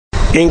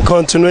In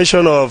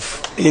continuation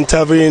of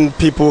interviewing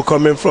people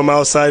coming from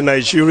outside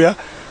Nigeria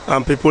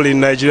and people in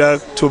Nigeria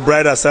to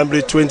Bride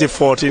Assembly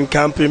 2014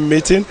 camping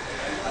meeting,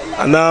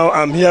 and now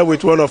I'm here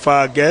with one of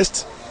our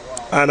guests,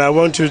 and I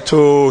want you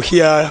to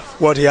hear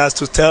what he has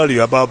to tell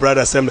you about Bride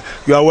Assembly.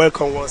 You are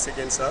welcome once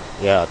again, sir.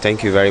 Yeah,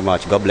 thank you very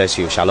much. God bless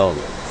you. Shalom.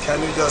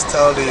 Can you just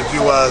tell the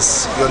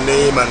viewers your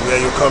name and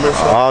where you're coming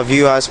from? Our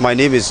viewers, my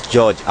name is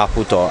George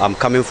Aputo. I'm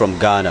coming from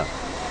Ghana.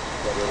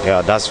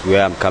 Yeah, that's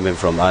where I'm coming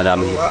from, and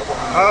I'm here.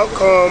 How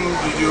come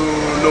did you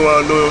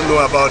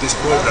know about this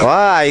program? Well,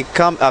 I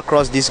come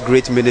across this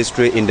great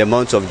ministry in the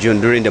month of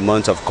June during the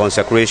month of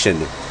consecration,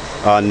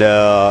 and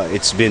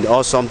it's been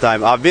awesome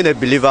time. I've been a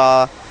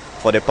believer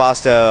for the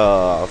past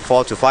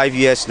 4 to 5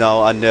 years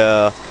now, and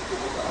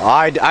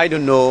I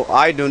don't know,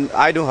 I don't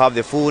have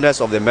the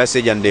fullness of the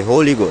message and the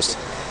Holy Ghost.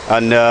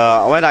 And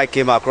when I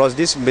came across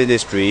this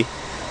ministry,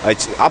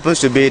 it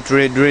happens to be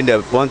during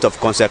the month of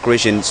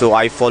consecration, so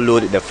I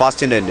followed the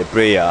fasting and the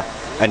prayer,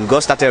 and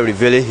God started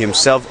revealing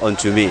Himself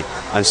unto me.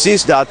 And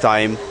since that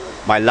time,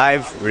 my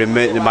life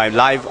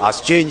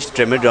has changed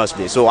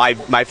tremendously. So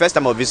my first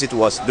time of visit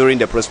was during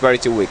the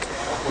Prosperity Week,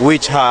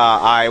 which when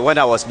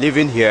I was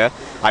living here,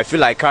 I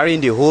feel like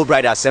carrying the whole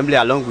Bride Assembly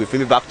along with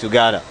me back to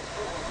Ghana.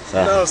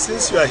 So. Now,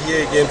 since you are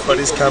here again for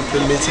this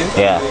camping meeting,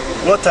 yeah,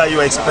 what are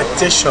your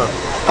expectations?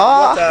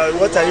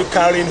 What are you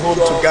carrying home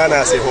to Ghana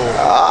as a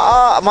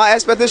whole? My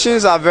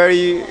expectations are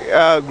very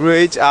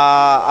great.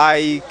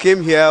 I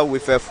came here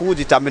with a full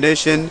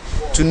determination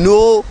to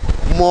know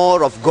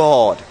more of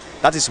God.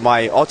 That is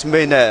my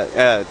ultimate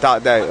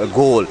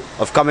goal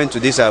of coming to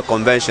this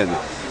convention.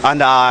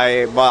 And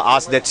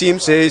as the team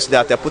says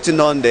that they're putting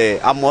on the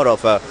armor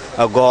of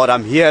God,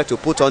 I'm here to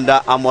put on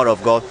that armor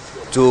of God,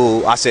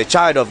 as a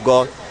child of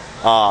God,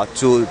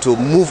 to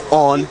move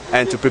on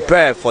and to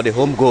prepare for the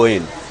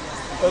homegoing.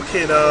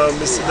 Okay, now,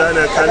 Mr.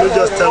 Daniel, can you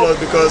just tell us,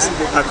 because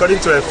according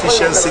to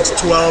Ephesians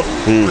 6:12,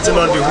 putting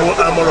on the whole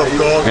armor of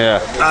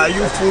God, are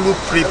you fully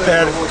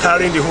prepared,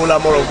 carrying the whole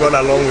armor of God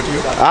along with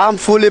you? I'm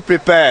fully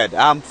prepared.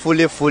 I'm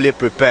fully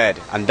prepared,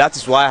 and that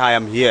is why I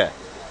am here.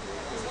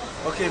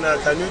 Okay, now,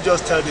 can you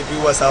just tell the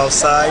viewers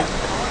outside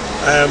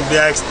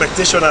their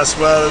expectation as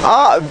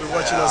well?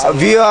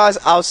 Viewers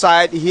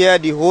outside here,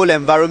 the whole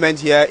environment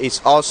here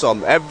is awesome.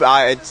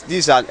 This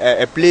is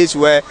a place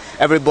where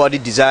everybody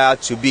desires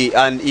to be,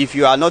 and if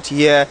you are not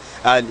here,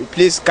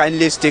 please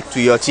kindly stick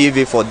to your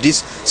TV for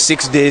this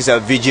 6 days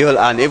of vigil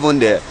and even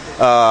the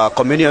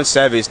communion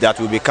service that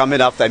will be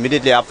coming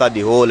immediately after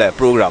the whole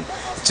program.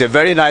 It's a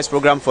very nice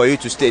program for you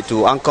to stay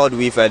anchored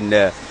with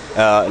and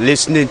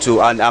listening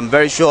to, and I'm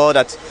very sure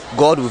that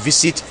God will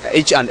visit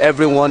each and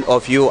every one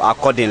of you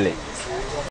accordingly.